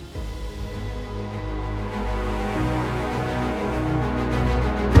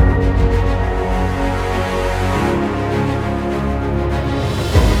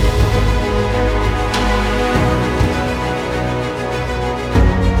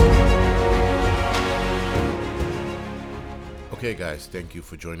Okay, guys, thank you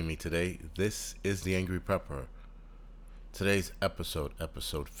for joining me today. This is the Angry Prepper. Today's episode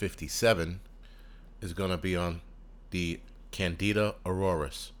 57, is going to be on the Candida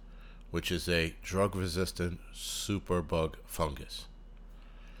auris, which is a drug-resistant superbug fungus.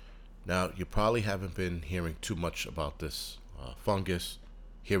 Now, you probably haven't been hearing too much about this fungus.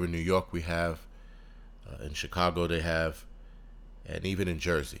 Here in New York, we have, in Chicago, they have, and even in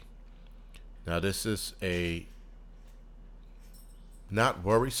Jersey. Now, this is a not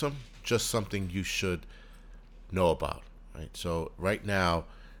worrisome, just something you should know about, right? So right now,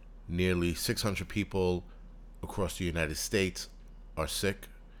 nearly 600 people across the United States are sick.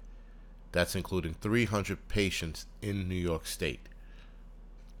 That's including 300 patients in New York State.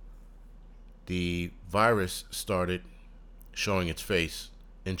 The virus started showing its face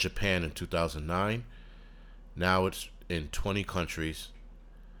in Japan in 2009. Now it's in 20 countries.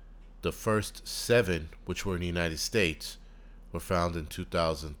 The first 7, which were in the United States, were found in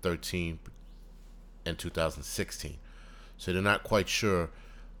 2013 and 2016. So they're not quite sure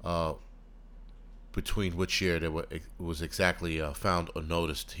between which year it was exactly found or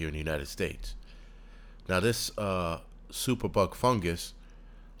noticed here in the United States. Now this superbug fungus,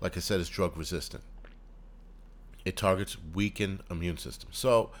 like I said, is drug resistant. It targets weakened immune system.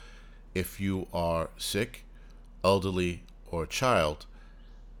 So if you are sick, elderly, or a child,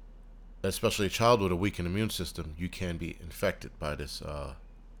 especially a child with a weakened immune system, you can be infected by this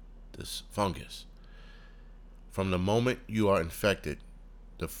fungus. From the moment you are infected,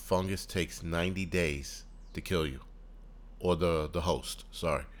 the fungus takes 90 days to kill you, or the host.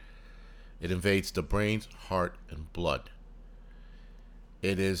 Sorry, it invades the brain, heart, and blood.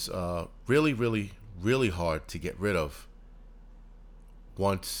 It is really hard to get rid of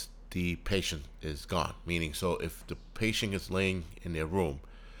once the patient is gone. Meaning, so if the patient is laying in their room,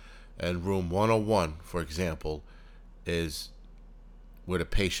 and room 101, for example, is where the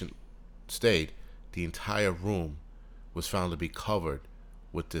patient stayed, the entire room was found to be covered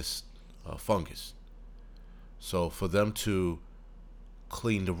with this fungus. So for them to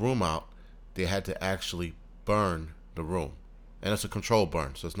clean the room out, they had to actually burn the room. And it's a controlled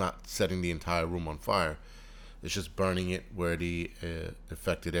burn, so it's not setting the entire room on fire. It's just burning it where the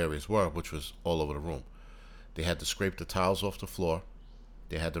affected areas were, which was all over the room. They had to scrape the tiles off the floor.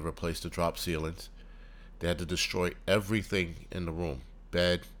 They had to replace the drop ceilings. They had to destroy everything in the room: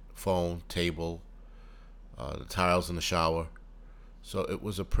 bed, phone, table, the tiles in the shower. So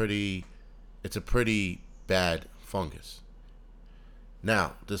it's a pretty bad fungus.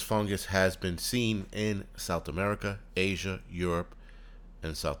 Now, this fungus has been seen in South America, Asia, Europe,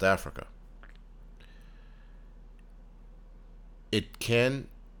 and South Africa. It can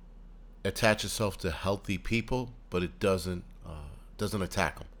attach itself to healthy people, but it doesn't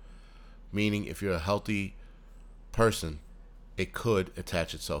attack them. Meaning, if you're a healthy person, it could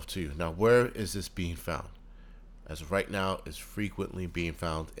attach itself to you. Now, where is this being found? As of right now, it's frequently being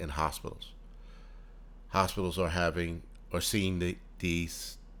found in hospitals. Hospitals are seeing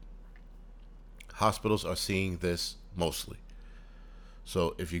these. Hospitals are seeing this mostly.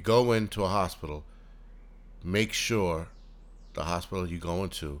 So if you go into a hospital, make sure the hospital you go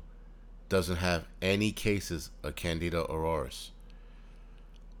into doesn't have any cases of Candida auris.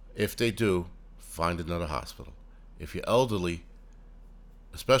 If they do, find another hospital. If you're elderly,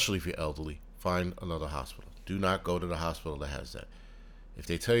 especially if you're elderly, find another hospital. Do not go to the hospital that has that. If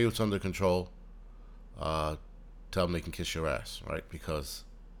they tell you it's under control, tell them they can kiss your ass, right? Because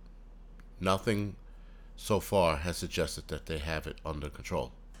nothing so far has suggested that they have it under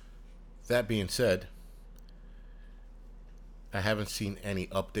control. That being said, I haven't seen any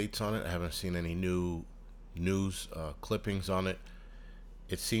updates on it. I haven't seen any new news clippings on it.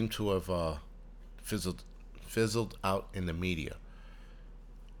 It seemed to have fizzled out in the media,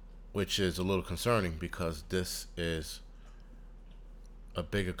 which is a little concerning because this is a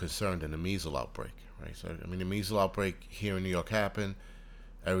bigger concern than the measles outbreak, right? So, I mean, the measles outbreak here in New York happened.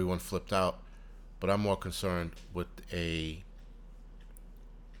 Everyone flipped out. But I'm more concerned with a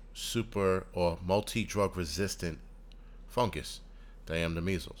super or multi-drug resistant fungus than I am the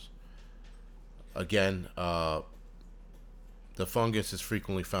measles. Again, the fungus is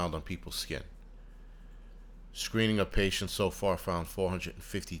frequently found on people's skin. Screening of patients so far found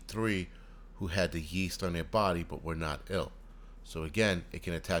 453 who had the yeast on their body but were not ill. So again, it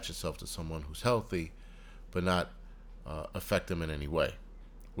can attach itself to someone who's healthy but not affect them in any way,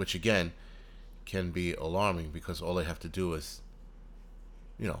 which again can be alarming because all they have to do is,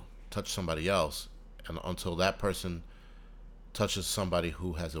 touch somebody else, and until that person touches somebody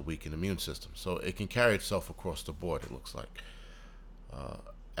who has a weakened immune system. So it can carry itself across the board, it looks like.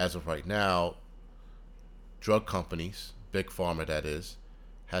 As of right now, drug companies, Big Pharma that is,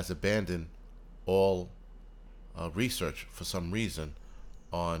 has abandoned all research for some reason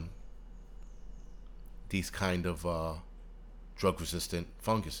on these kind of drug-resistant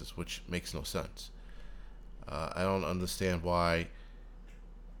funguses, which makes no sense. I don't understand why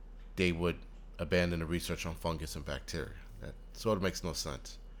they would abandon the research on fungus and bacteria. That sort of makes no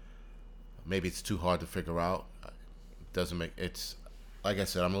sense. Maybe it's too hard to figure out. It doesn't make it's like I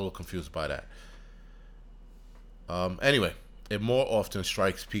said, I'm a little confused by that. Anyway, it more often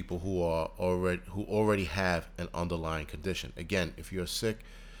strikes people who already have an underlying condition. Again, if you're sick,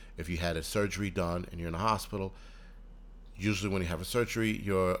 if you had a surgery done and you're in a hospital, usually when you have a surgery,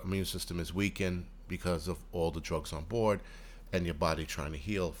 your immune system is weakened because of all the drugs on board and your body trying to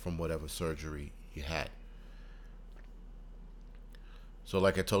heal from whatever surgery you had. So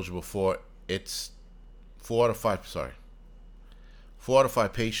like I told you before, it's 4 out of 5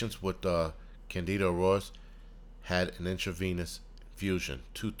 patients with Candida auris had an intravenous infusion.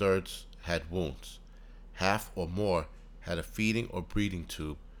 2/3 had wounds. Half or more had a feeding or breathing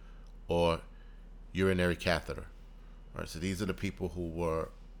tube or urinary catheter. All right, so these are the people who were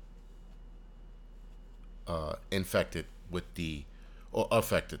affected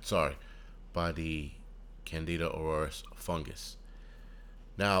by the Candida auris fungus.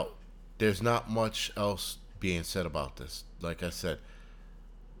 Now, there's not much else being said about this. Like I said,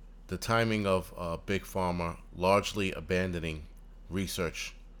 the timing of Big Pharma largely abandoning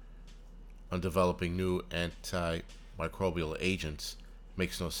research on developing new antimicrobial agents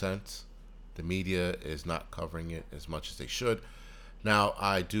makes no sense. The media is not covering it as much as they should. Now,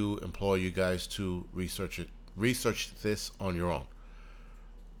 I do implore you guys to research this on your own.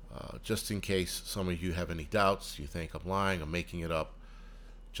 Just in case some of you have any doubts, you think I'm lying, I'm making it up,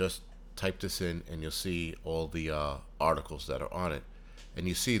 just type this in and you'll see all the articles that are on it. And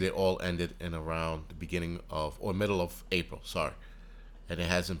you see they all ended in around the beginning of, or middle of April, sorry. And there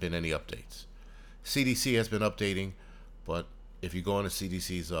hasn't been any updates. CDC has been updating, but if you go on the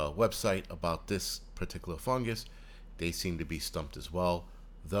CDC's website about this particular fungus, they seem to be stumped as well,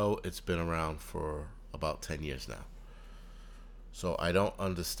 though it's been around for about 10 years now. So I don't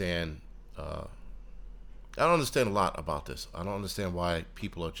understand a lot about this. I don't understand why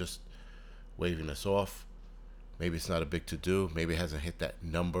people are just waving this off. Maybe it's not a big to-do. Maybe it hasn't hit that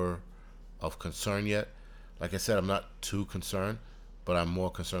number of concern yet. Like I said, I'm not too concerned, but I'm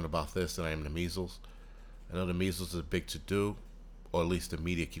more concerned about this than I am the measles. I know the measles is a big to-do, or at least the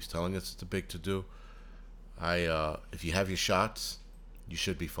media keeps telling us it's a big to-do. If you have your shots, you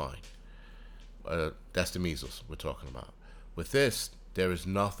should be fine. That's the measles we're talking about. With this, there is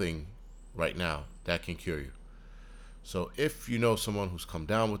nothing right now that can cure you. So if you know someone who's come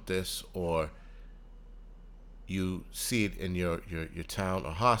down with this, or you see it in your town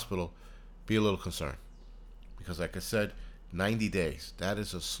or hospital, be a little concerned. Because like I said, 90 days, that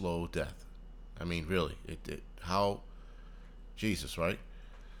is a slow death. I mean, really, how, Jesus, right?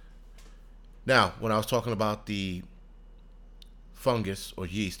 Now, when I was talking about the fungus or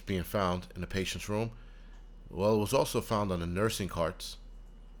yeast being found in the patient's room, well, it was also found on the nursing carts,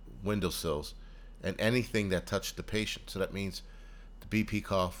 windowsills, and anything that touched the patient. So that means the BP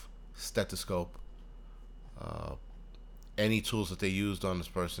cuff, stethoscope, any tools that they used on this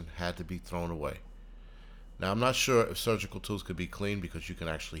person had to be thrown away. Now, I'm not sure if surgical tools could be cleaned because you can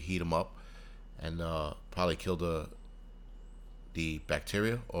actually heat them up and probably kill the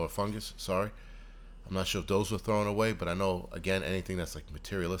bacteria or fungus, sorry. I'm not sure if those were thrown away, but I know, again, anything that's like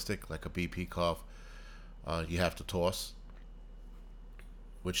materialistic, like a BP cuff, you have to toss,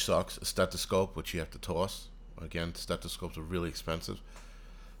 which sucks. A stethoscope, which you have to toss. Again, stethoscopes are really expensive,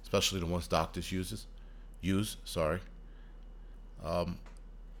 especially the ones doctors use.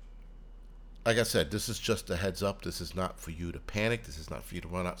 Like I said, this is just a heads up. This is not for you to panic. This is not for you to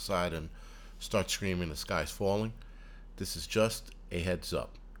run outside and start screaming the sky's falling. This is just a heads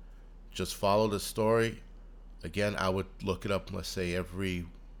up. Just follow the story. Again, I would look it up, let's say, every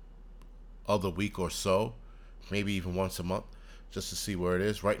other week or so, maybe even once a month, just to see where it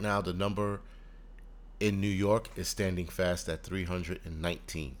is. Right now, the number in New York is standing fast at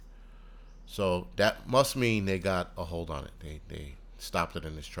 319. So that must mean they got a hold on it. They stopped it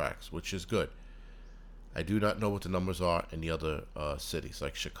in its tracks, which is good. I do not know what the numbers are in the other cities,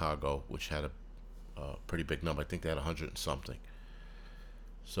 like Chicago, which had a pretty big number. I think they had 100 and something.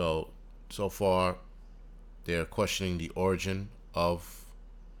 So far, they're questioning the origin of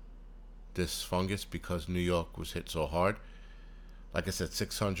this fungus because New York was hit so hard. Like I said,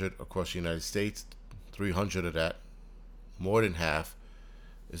 600 across the United States, 300 of that, more than half,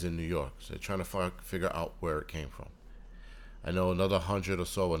 is in New York. So they're trying to figure out where it came from. I know another 100 or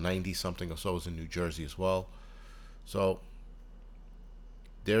so, or 90 something or so, is in New Jersey as well. So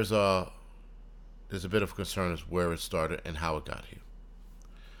there's a bit of concern as where it started and how it got here.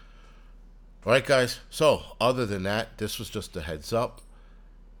 All right, guys. So other than that, this was just a heads up.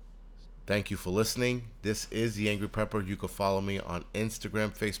 Thank you for listening. This is The Angry Prepper. You can follow me on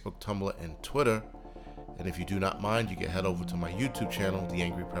Instagram, Facebook, Tumblr, and Twitter. And if you do not mind, you can head over to my YouTube channel, The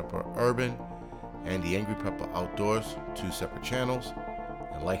Angry Prepper Urban, and The Angry Prepper Outdoors, 2 separate channels,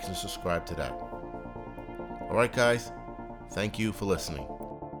 and like and subscribe to that. All right, guys. Thank you for listening.